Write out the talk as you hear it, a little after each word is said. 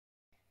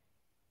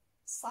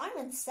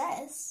Simon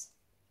Says?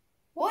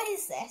 What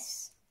is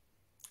this?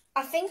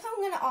 I think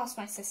I'm going to ask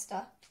my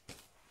sister.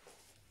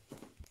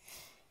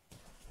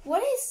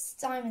 What is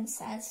Simon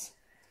Says?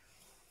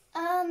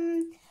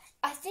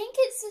 I think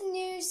it's a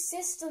new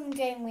system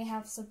game we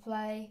have to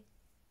play.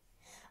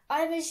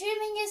 I'm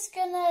assuming it's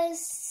gonna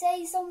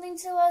say something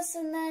to us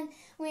and then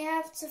we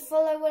have to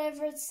follow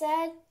whatever it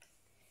said.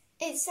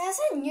 It says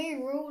a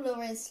new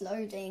ruler is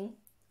loading.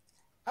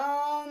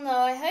 Oh no,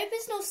 I hope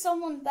it's not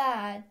someone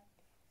bad.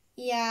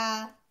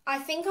 Yeah, I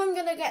think I'm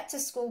gonna get to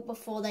school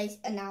before they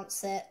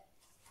announce it.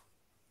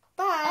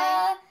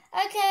 Bye.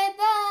 Okay,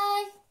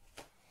 bye.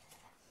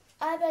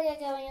 I better get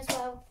going as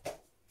well.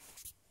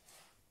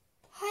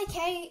 Hi,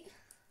 Kate.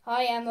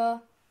 Hi,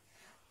 Emma.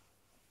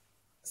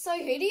 So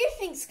who do you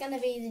think's gonna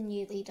be the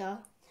new leader?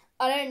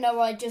 I don't know,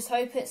 I just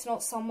hope it's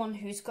not someone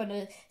who's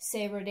gonna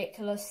say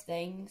ridiculous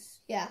things.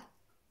 Yeah.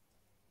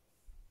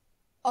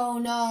 Oh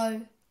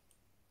no.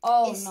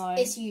 No.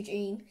 It's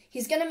Eugene.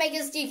 He's gonna make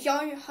us do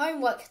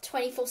homework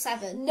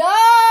 24/7. No!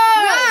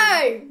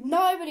 No!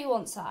 Nobody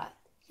wants that.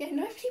 Yeah,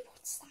 nobody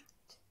wants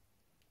that.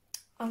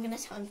 I'm gonna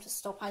tell him to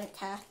stop, I don't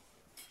care.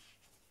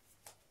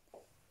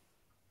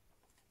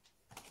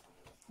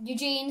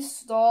 Eugene,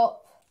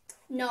 stop.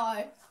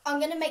 No, I'm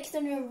going to make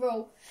the new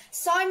rule.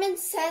 Simon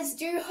Says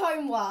do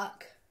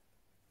homework.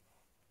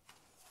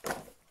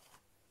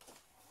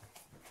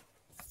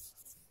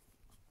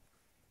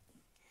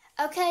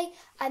 Okay,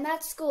 I'm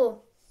at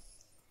school.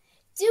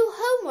 Do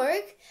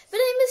homework? But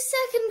I'm a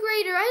second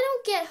grader. I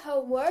don't get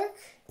homework.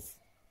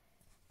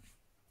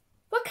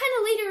 What kind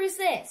of leader is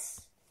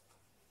this?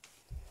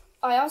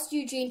 I asked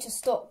Eugene to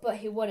stop, but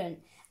he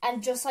wouldn't.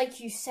 And just like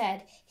you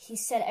said, he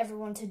said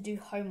everyone to do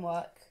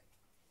homework.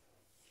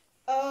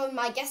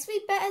 I guess we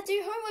better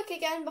do homework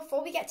again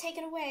before we get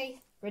taken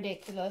away.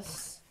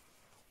 Ridiculous.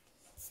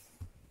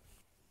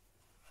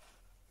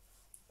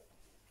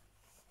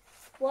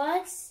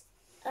 Once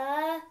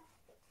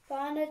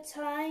upon a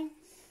time,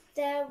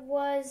 there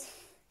was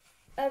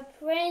a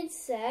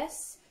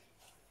princess.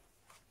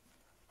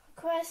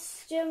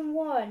 Question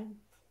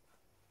 1.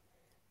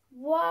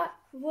 What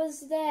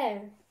was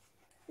there?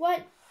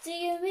 What do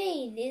you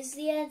mean? Is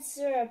the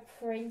answer a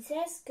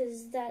princess?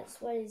 Because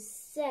that's what is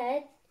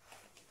said.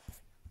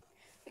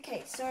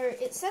 Okay, so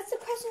it says the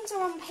questions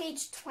are on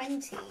page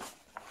 20.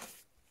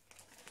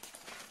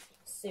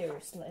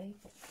 Seriously.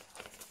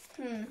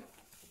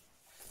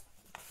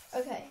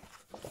 Okay.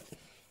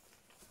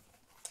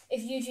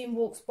 If Eugene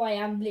walks by,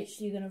 I'm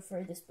literally going to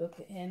throw this book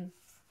at him.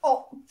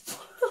 Oh.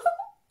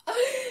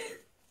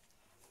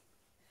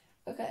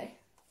 Okay.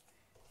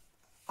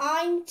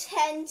 I'm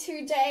 10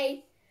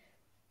 today.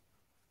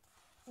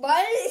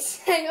 Why did it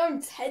say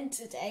I'm 10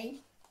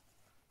 today?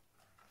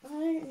 I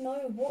don't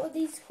know. What are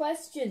these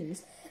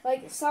questions?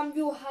 Like,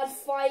 Samuel had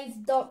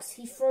 5 ducks.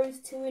 He throws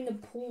 2 in the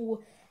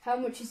pool. How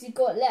much has he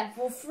got left?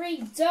 Well,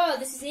 3. Duh,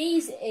 this is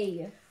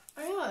easy.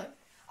 I know.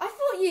 I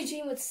thought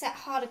Eugene would set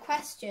harder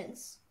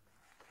questions.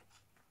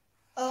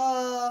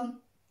 The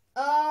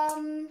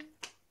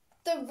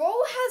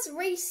rule has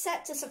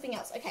reset to something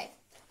else. Okay,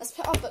 let's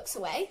put our books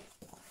away.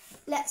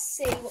 Let's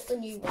see what the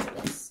new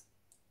rule is.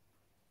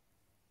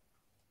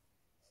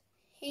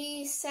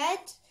 He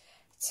said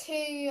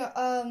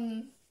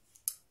to,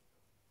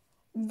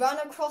 run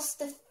across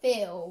the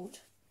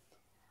field.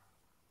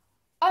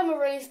 I'm a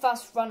really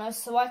fast runner,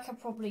 so I could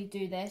probably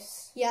do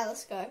this. Yeah,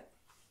 let's go.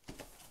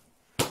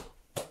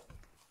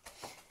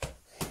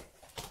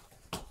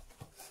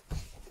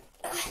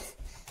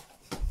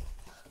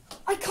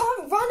 I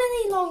can't run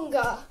any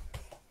longer.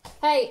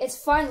 Hey, it's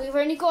fine. We've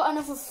only got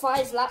another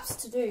 5 laps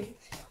to do.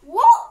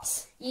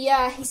 What?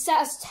 Yeah, he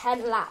set us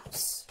 10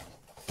 laps.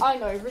 I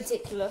know,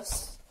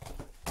 ridiculous.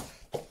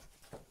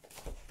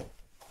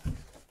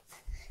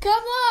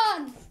 Come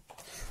on!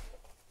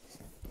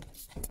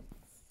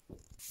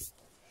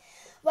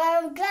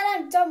 Well, I'm glad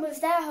I'm done with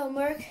that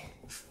homework.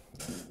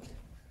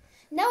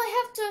 Now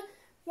I have to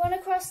run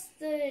across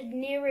the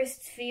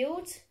nearest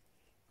field.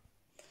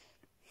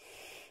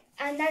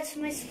 And that's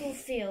my school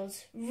field.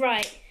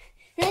 Right.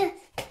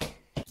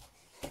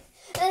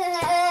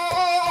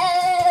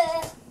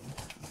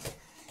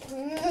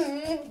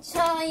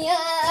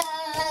 Tired.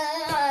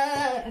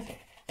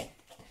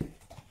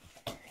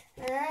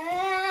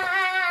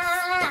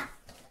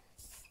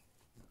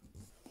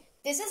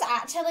 This is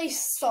actually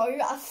so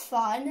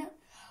fun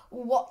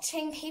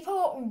watching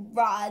people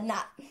run.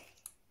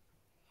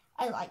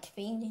 I like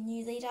being the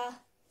new leader.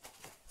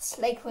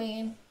 Slay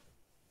Queen.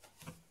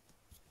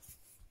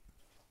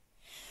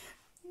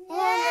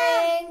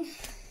 Morning.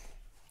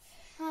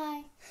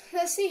 Hi.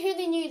 Let's see who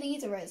the new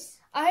leader is.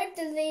 I hope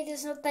the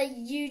leader's not that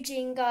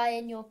Eugene guy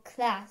in your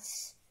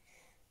class.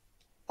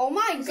 Oh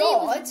my He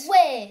god. was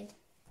weird.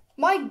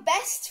 My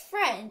best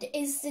friend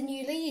is the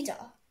new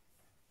leader.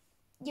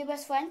 Your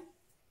best friend?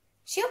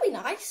 She'll be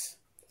nice.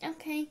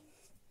 Okay.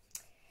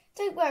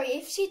 Don't worry,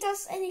 if she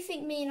does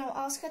anything mean, I'll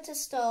ask her to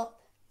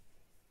stop.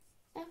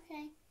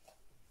 Okay.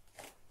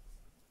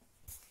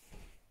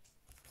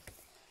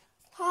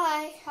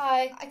 Hi.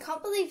 Hi. I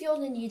can't believe you're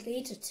the new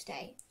leader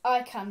today.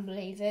 I can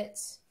believe it.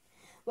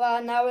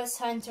 Well, now it's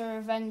time to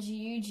revenge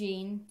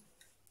Eugene.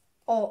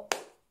 Oh.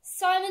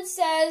 Simon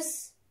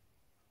says,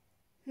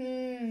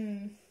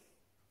 Everyone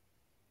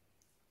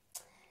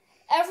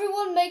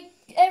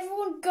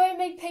go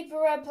make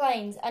paper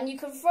airplanes, and you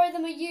can throw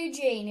them at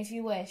Eugene if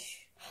you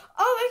wish.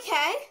 Oh,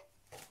 okay.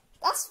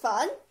 That's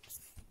fun.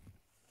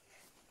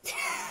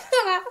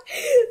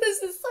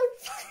 This is so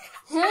fun.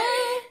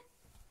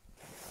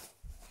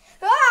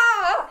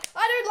 Ah,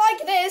 I don't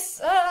like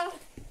this.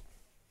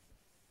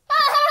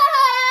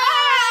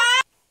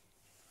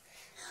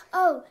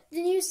 Oh,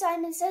 the new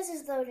Simon Says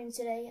is loading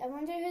today. I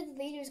wonder who the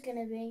leader's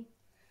gonna be.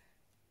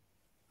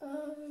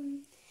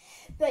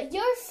 But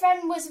your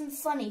friend wasn't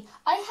funny.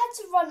 I had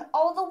to run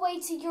all the way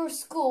to your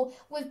school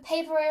with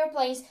paper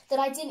airplanes that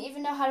I didn't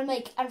even know how to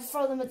make and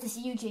throw them at this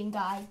Eugene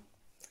guy.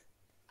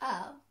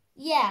 Oh.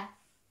 Yeah.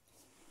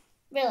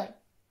 Really?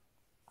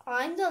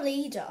 I'm the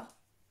leader.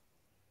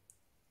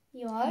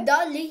 You are?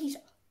 The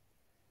leader.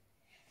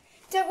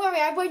 Don't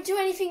worry, I won't do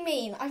anything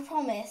mean. I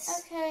promise.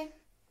 Okay.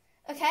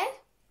 Okay?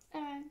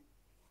 Alright.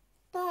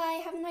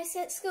 Bye. Have a nice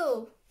day at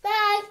school.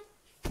 Bye!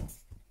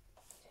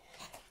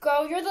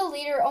 Girl, you're the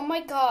leader. Oh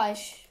my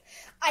gosh.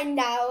 I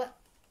know.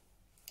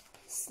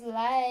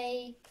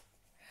 Slay.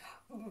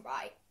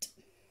 Right.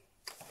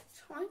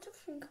 Trying to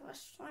think of a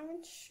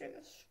Simon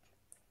Says.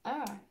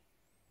 Alright.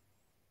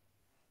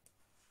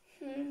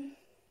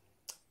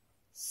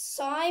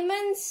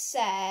 Simon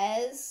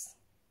Says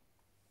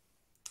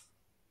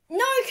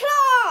no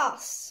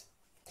class.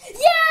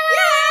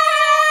 Yeah!